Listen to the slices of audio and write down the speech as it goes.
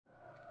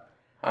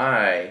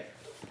Hi,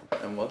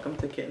 and welcome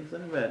to Kittens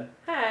in Bed.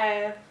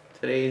 Hi.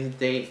 Today's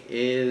date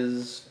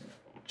is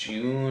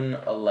June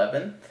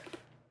 11th.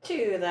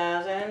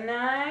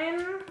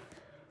 2009?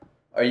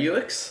 Are you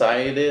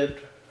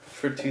excited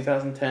for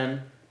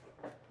 2010?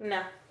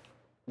 No.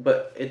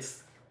 But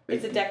it's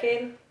It's a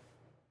decade?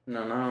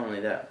 No, not only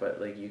that, but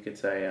like you could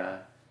say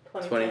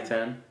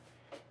 2010.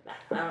 Nah,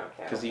 I don't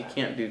care. Because you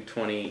can't do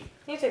 20.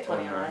 You say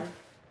 2009.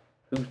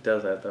 Who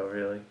does that though,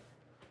 really?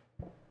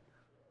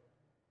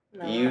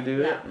 No, you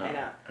do it? No, I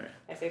don't. Right.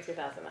 I say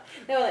 2009.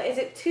 No, is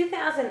it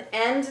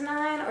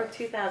 2009 or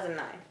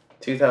 2009?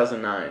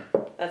 2009.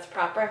 That's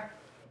proper?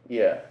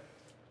 Yeah.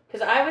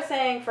 Because I was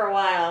saying for a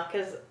while,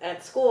 because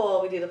at school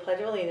we do the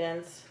Pledge of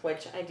Allegiance,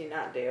 which I do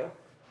not do.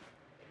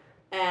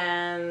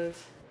 And,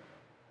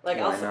 like,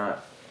 Why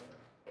not?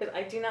 Because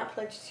I do not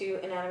pledge to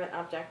inanimate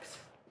objects.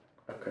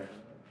 Okay.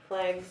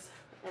 Flags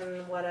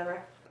and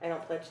whatever. I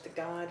don't pledge to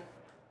God.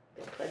 I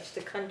don't pledge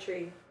to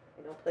country.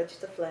 I don't pledge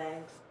to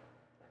flags.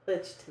 I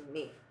pledge to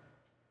me.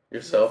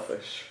 You're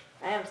selfish.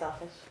 I am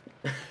selfish.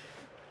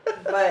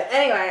 But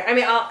anyway, I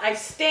mean, I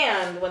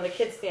stand when the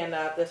kids stand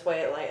up. This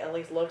way it at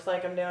least looks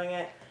like I'm doing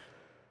it.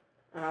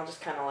 And I'll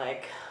just kind of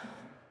like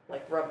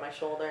rub my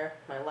shoulder,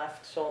 my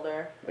left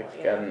shoulder. Like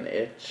you got an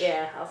itch?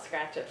 Yeah, I'll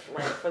scratch it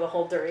for the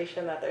whole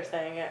duration that they're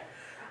saying it.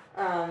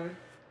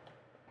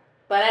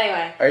 But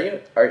anyway. Are you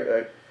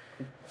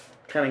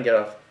kind of get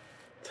off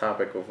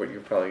topic of what you're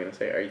probably going to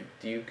say.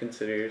 Do you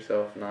consider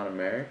yourself not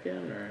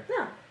American, or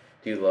No.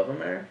 do you love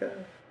America?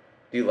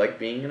 Do you like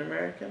being an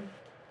American?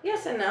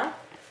 Yes and no.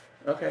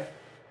 Okay.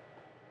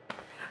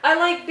 I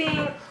like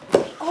being...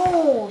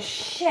 Oh,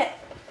 shit.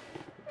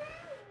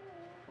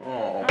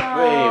 Oh, baby.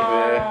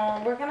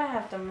 Oh, we're going to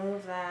have to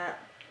move that.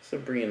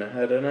 Sabrina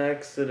had an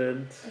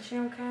accident. Is she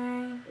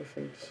okay? I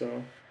think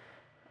so.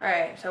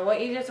 Alright, so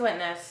what you just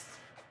witnessed...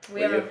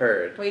 We just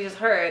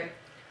heard.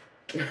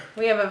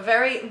 We have a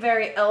very,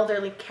 very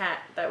elderly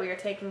cat that we are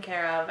taking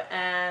care of,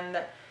 and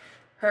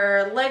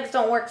her legs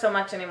don't work so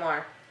much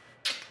anymore.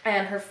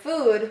 And her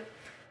food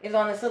is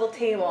on this little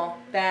table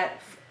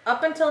that,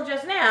 up until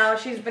just now,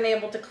 she's been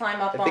able to climb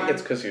up on. I think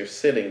it's because you're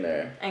sitting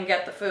there. And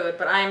get the food,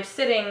 but I'm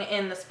sitting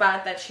in the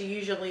spot that she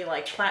usually,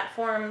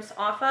 platforms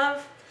off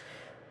of,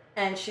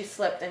 and she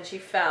slipped and she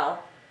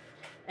fell.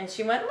 And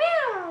she went,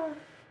 meow!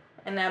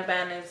 And now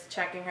Ben is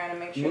checking her to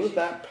make sure. Move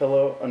that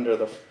pillow under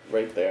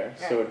right there,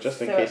 right. So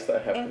just in case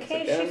that happens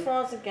again. In case she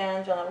falls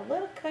again, she'll have a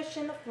little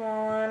cushion to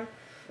fall on.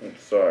 I'm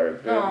sorry,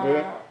 baby.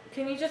 Oh,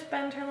 can you just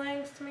bend her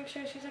legs to make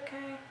sure she's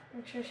okay?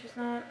 Make sure she's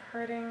not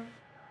hurting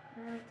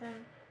or anything.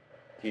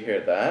 Do you hear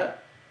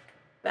that?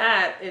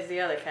 That is the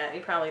other cat.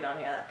 You probably don't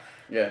hear that.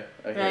 Yeah,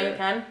 I hear it. You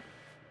can.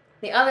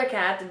 The other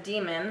cat, the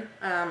demon,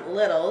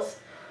 Littles.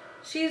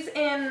 She's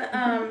in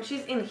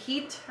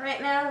heat right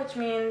now, which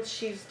means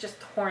she's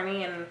just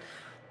horny and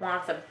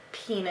wants a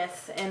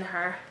penis in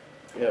her.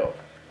 Ew.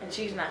 And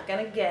she's not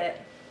gonna get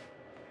it.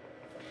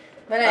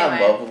 But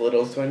anyway. I love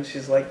Littles when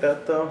she's like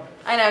that, though.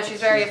 I know,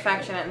 she's very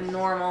affectionate and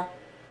normal.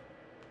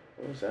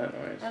 What was that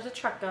noise? That was a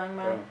truck going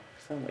by. Oh, it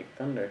sounded like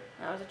thunder.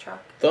 That was a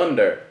truck.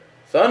 Thunder!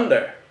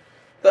 Thunder!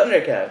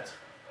 Thundercats!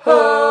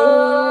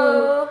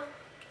 Ho!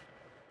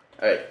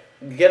 Alright,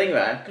 getting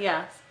back.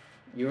 Yes.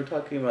 You were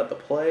talking about the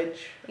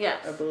pledge?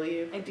 Yes. I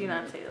believe? I do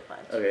not say the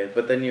pledge. Okay,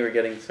 but then you were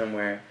getting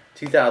somewhere.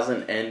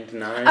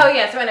 2009? Oh,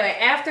 yeah, so anyway,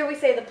 after we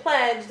say the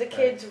pledge, the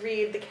kids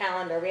read the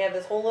calendar. We have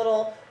this whole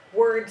little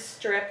word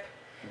strip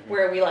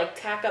where we,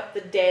 tack up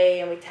the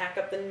day, and we tack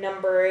up the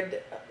number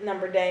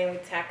day, and we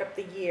tack up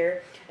the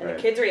year. And the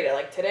kids read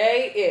it.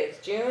 Today is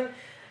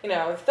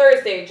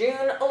Thursday,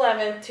 June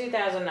 11th,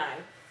 2009.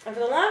 And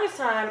for the longest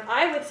time,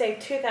 I would say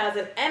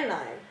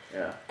 2009.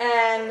 Yeah.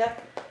 And...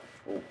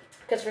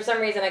 because for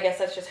some reason, I guess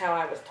that's just how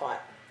I was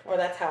taught. Or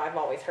that's how I've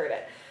always heard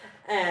it.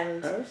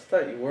 And I always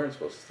thought you weren't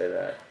supposed to say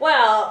that.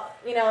 well,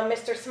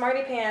 Mr.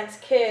 Smarty Pants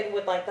kid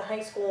with, the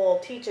high school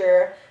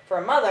teacher for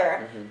a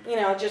mother,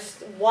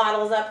 just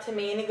waddles up to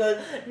me and he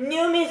goes,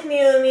 "No, Miss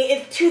Naomi,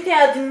 it's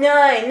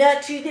 2009,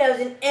 not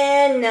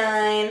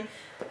 2009.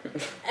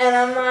 And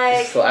I'm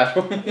like... slap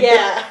him?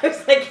 Yeah. I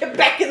was like, get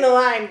back in the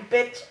line,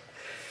 bitch.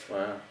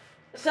 Wow.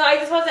 So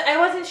I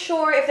wasn't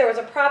sure if there was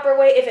a proper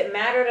way, if it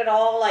mattered at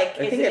all.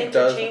 Is it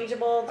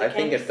interchangeable? I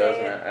think it does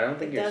matter. I don't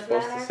think you're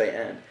supposed to say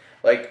 "and."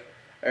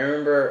 I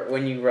remember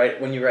when you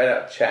write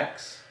out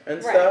checks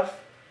and stuff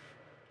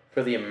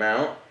for the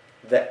amount,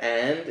 the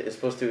 "and" is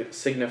supposed to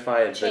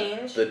signify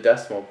the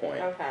decimal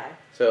point. Okay.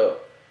 So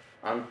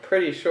I'm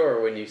pretty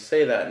sure when you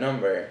say that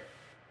number.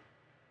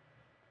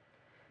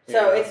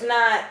 So it's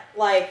not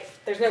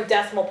there's no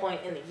decimal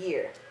point in the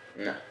year.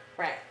 No.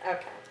 Right.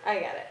 Okay. I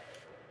get it.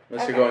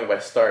 Unless you're going by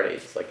star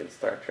dates, like in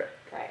Star Trek.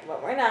 Right. Well,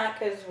 we're not,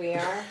 because we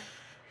are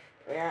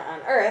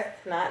on Earth,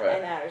 not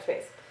in outer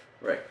space.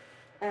 Right.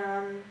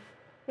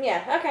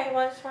 Yeah. Okay.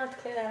 Well, I just wanted to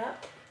clear that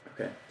up.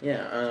 Okay.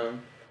 Yeah.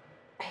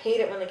 I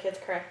hate it when the kids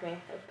correct me.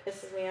 It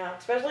pisses me off,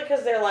 especially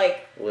because they're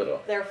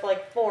little. They're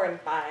 4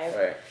 and 5.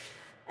 Right.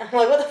 I'm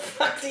like, what the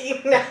fuck do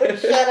you know?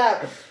 Shut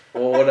up.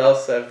 Well, what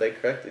else have they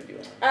corrected you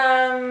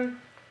on?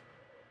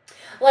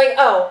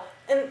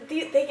 And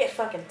they get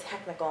fucking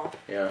technical.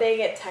 Yeah. They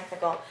get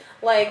technical.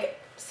 Like,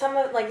 this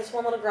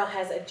one little girl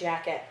has a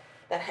jacket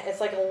it's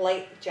like a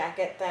light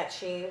jacket that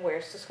she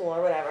wears to school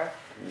or whatever.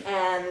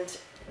 And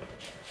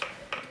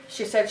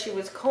she said she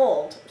was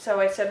cold. So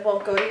I said, well,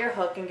 go to your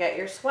hook and get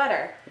your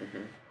sweater.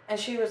 Mm-hmm. And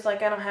she was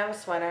like, I don't have a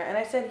sweater. And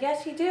I said,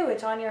 yes, you do.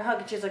 It's on your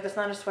hook. And she's like, that's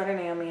not a sweater,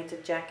 Naomi. It's a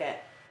jacket.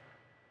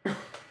 And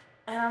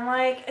I'm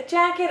like, a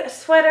jacket, a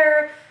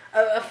sweater,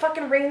 a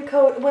fucking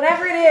raincoat,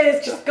 whatever it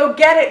is, just go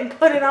get it and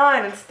put it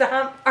on and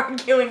stop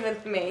arguing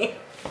with me.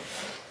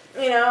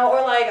 You know,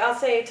 or like I'll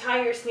say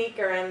tie your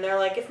sneaker, and they're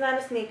like, it's not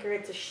a sneaker,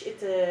 it's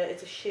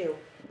a shoe.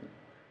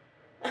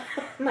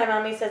 My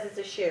mommy says it's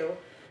a shoe.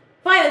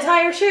 Fine, then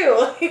tie your shoe.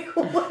 Like,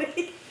 what?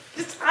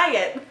 Just tie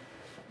it.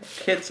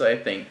 Kids, I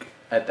think,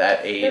 at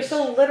that age, they're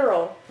so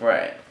literal.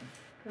 Right.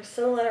 They're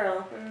so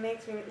literal. It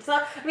makes me. It's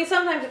not. I mean,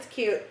 sometimes it's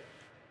cute,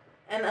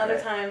 and other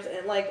times,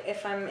 like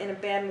if I'm in a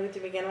bad mood to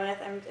begin with,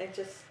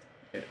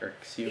 It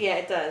irks you. Yeah,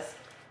 it does.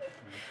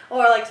 Mm-hmm.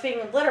 Or like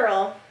speaking of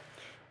literal.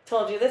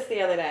 Told you this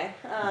the other day.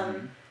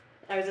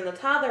 I was in the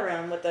toddler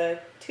room with the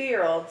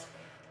 2-year-olds,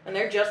 and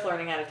they're just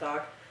learning how to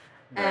talk.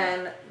 Right.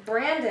 And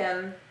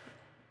Brandon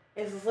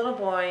is this little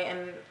boy,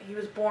 and he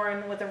was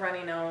born with a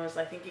runny nose.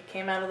 I think he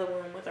came out of the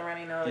womb with a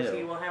runny nose. Ew.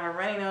 He will have a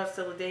runny nose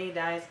till the day he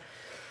dies.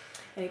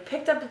 And he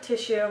picked up the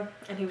tissue,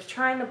 and he was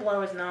trying to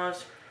blow his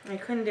nose, and he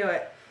couldn't do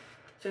it.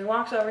 So he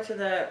walks over to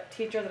the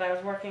teacher that I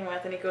was working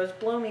with, and he goes,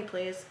 blow me,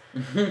 please.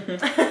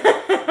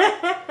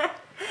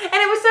 And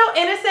it was so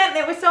innocent, and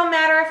it was so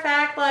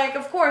matter-of-fact, like,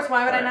 of course,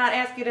 why would I not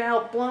ask you to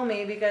help blow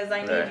me, because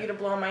I need you to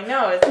blow my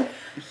nose.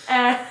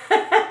 And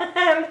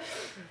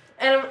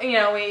you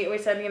know, we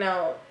said, you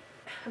know,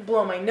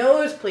 blow my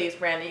nose, please,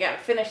 Brandon. You gotta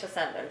finish the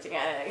sentence. You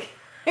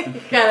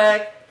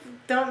gotta,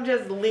 don't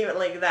just leave it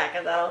like that,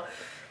 because that'll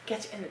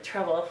get you into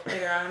trouble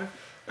later on.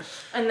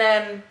 And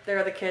then there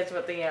are the kids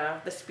with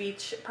the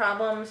speech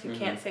problems who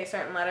can't say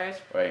certain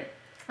letters. Right.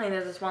 And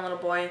there's this one little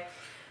boy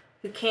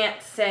who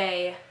can't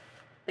say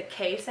the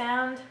K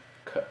sound,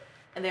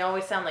 and they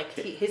always sound like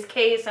T. His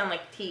K's sound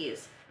like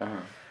T's.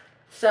 Uh-huh.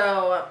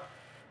 So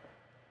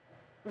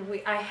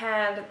I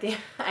had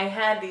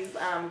these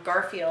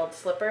Garfield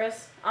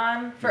slippers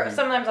on.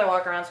 Sometimes I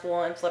walk around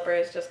school in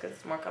slippers just because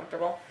it's more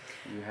comfortable.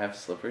 You have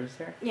slippers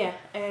there? Yeah,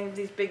 I have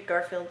these big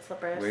Garfield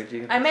slippers. Where did you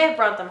get I may have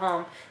brought them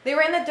home. They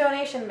were in the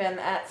donation bin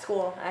at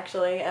school,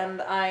 actually,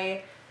 and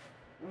I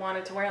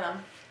wanted to wear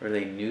them. Were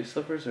they new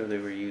slippers or they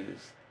were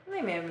used?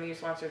 They may have been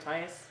used once or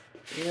twice.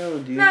 No,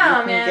 dude. No, you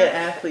can man. get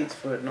athlete's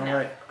foot and all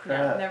that crap.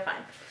 No, they're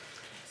fine.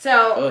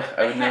 So. Ugh,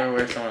 I would never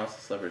wear someone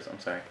else's slippers. I'm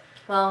sorry.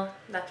 Well,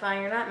 that's why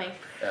you're not me.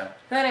 Yeah.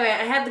 So anyway,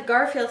 I had the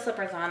Garfield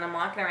slippers on. I'm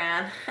walking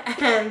around,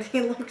 and he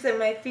looks at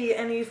my feet,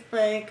 and he's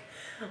like,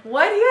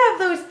 "Why do you have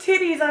those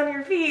titties on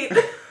your feet?"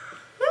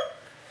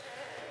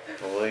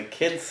 Boy,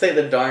 kids say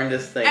the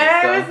darndest things. And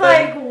I was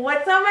like,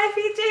 "What's on my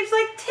feet?" James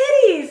like,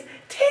 "Titties,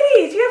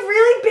 titties. You have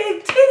really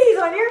big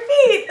titties on your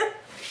feet."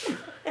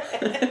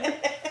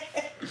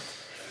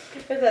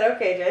 I said,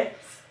 "Okay,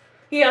 James."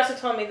 He also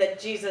told me that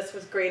Jesus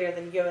was greater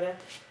than Yoda.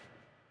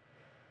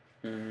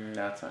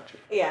 That's not true.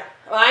 Yeah.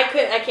 Well, I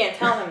can't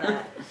tell him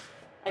that.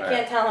 I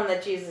can't tell him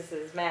that Jesus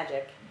is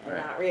magic and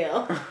not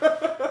real.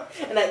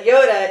 And that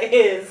Yoda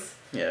is...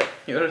 Yeah,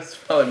 Yoda's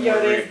probably more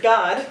real. Yoda is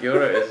God.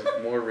 Yoda is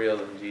more real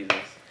than Jesus.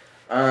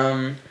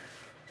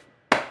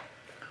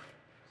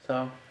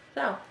 So,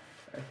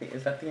 I think,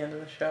 is that the end of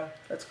the show?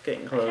 That's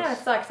getting close. It kind of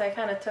sucks. I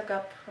kind of took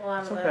up a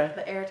lot of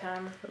the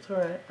airtime. That's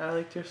alright. I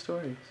liked your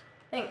stories.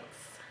 Thanks.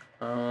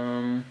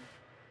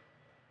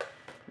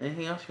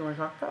 Anything else you want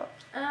to talk about?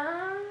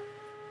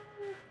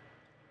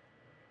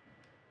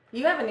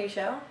 You have a new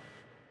show.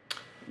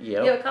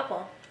 Yep. You have a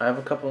couple. I have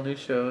a couple new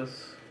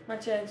shows. Why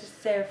don't you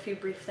just say a few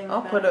brief things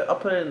I'll put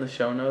it in the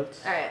show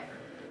notes. Alright.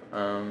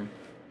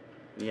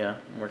 Yeah,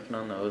 I'm working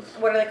on those.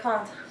 What are they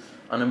called?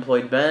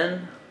 Unemployed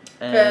Ben.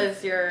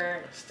 Because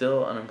you're...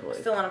 Still unemployed.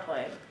 Still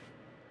unemployed.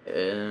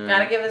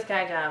 Gotta give this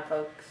guy a job,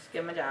 folks.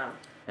 Give him a job.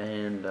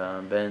 And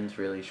Ben's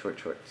really short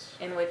shorts.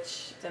 In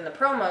the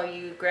promo,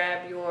 you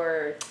grab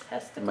your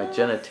testicles. My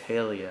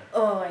genitalia.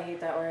 Oh, I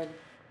hate that word.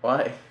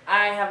 Why?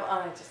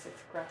 It's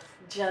gross.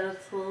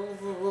 Genitals.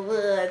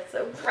 It's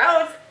so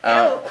gross.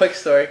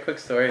 Quick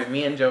story.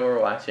 Me and Joe were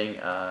watching,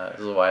 this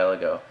was a while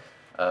ago,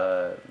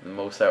 the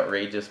most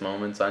outrageous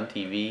moments on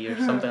TV or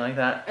something like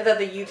that. Are that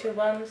the YouTube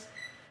ones?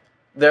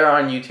 They're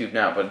on YouTube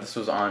now, but this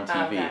was on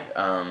TV.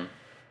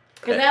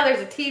 Because now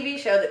there's a TV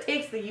show that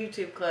takes the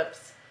YouTube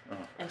clips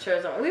and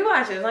shows them. We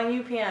watch it. It's on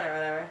UPN or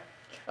whatever.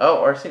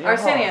 Oh, Arsenio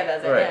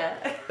does it, right.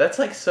 Yeah. That's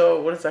like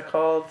so, what is that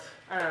called?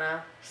 I don't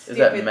know. Is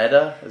that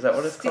meta? Is that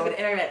what it's called? Stupid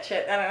internet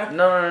shit. I don't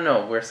know.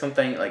 No. Where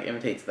something like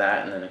imitates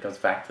that and then it goes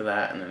back to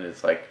that and then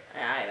it's like...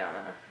 I don't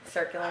know.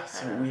 Circular.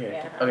 So weird.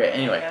 Yeah, okay,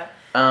 anyway.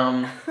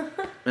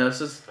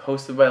 This is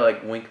hosted by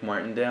like Wink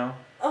Martindale.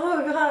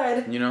 Oh,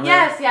 God. You know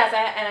Yes,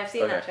 and I've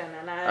seen that show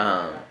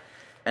now.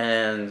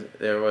 And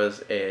there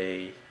was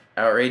a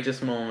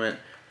outrageous moment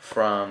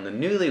from the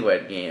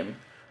Newlywed Game,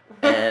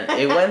 and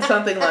it went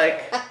something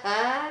like,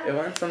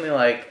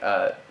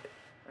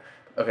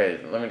 Okay,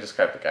 let me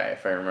describe the guy.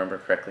 If I remember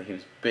correctly, he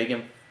was big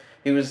and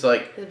he was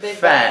like big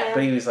fat,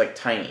 but he was like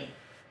tiny.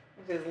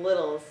 He was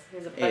littles.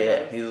 He's a pudgems.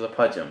 Yeah, he was a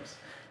pudgems,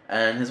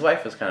 and his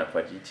wife was kind of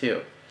pudgy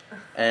too.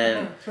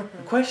 And the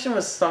question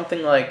was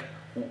something like,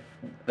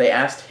 they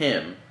asked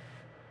him.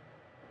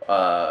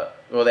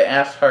 They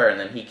asked her, and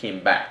then he came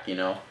back.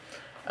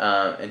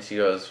 And she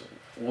goes,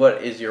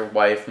 "What is your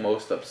wife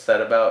most upset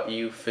about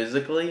you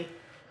physically,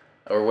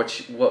 or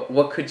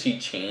what could she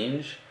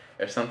change,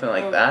 or something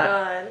like that?"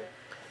 God.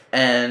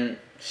 And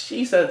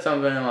she said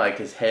something like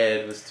his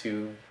head was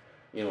too,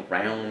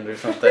 round or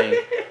something.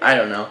 I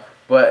don't know,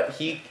 but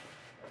he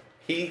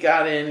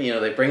got in.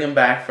 They bring him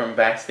back from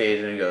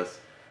backstage, and he goes.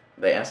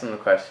 They asked him the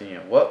question,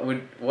 what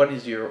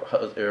does your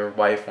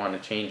wife want to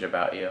change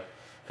about you,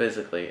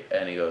 physically?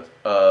 And he goes,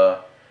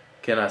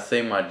 can I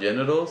say my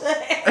genitals?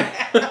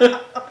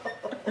 It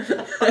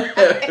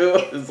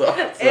was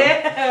awesome.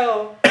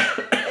 Ew.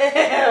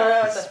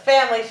 It's a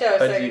family show,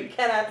 so you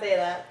cannot say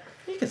that.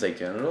 You can say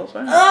genitals,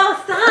 right? Oh,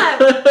 stop!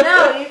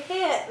 No, you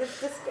can't.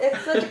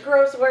 It's such a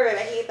gross word.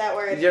 I hate that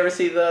word. Did you ever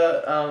see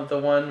the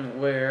one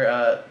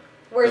where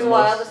Where's the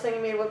wildest thing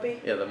you made whoopee?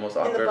 Yeah, the most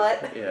awkward. In the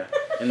butt? Yeah.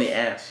 In the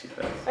ass, she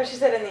says. Oh, she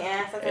said in the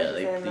ass. I thought yeah, she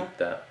they said beeped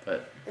that,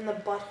 but... In the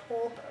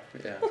butthole?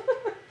 Yeah.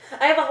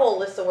 I have a whole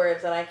list of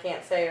words that I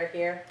can't say or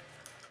hear.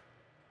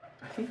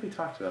 I think we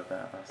talked about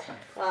that last time.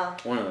 Wow.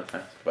 One of the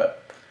times,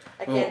 but...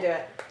 I can't do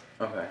it.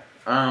 Okay.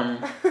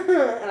 And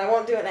I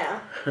won't do it now.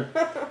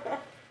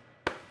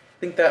 I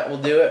think that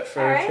will do it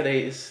for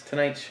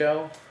tonight's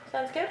show.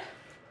 Sounds good.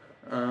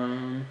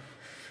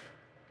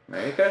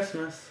 Merry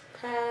Christmas.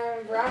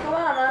 Barack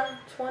Obama,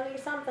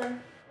 20-something.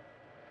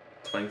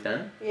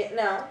 2010? Yeah,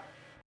 no.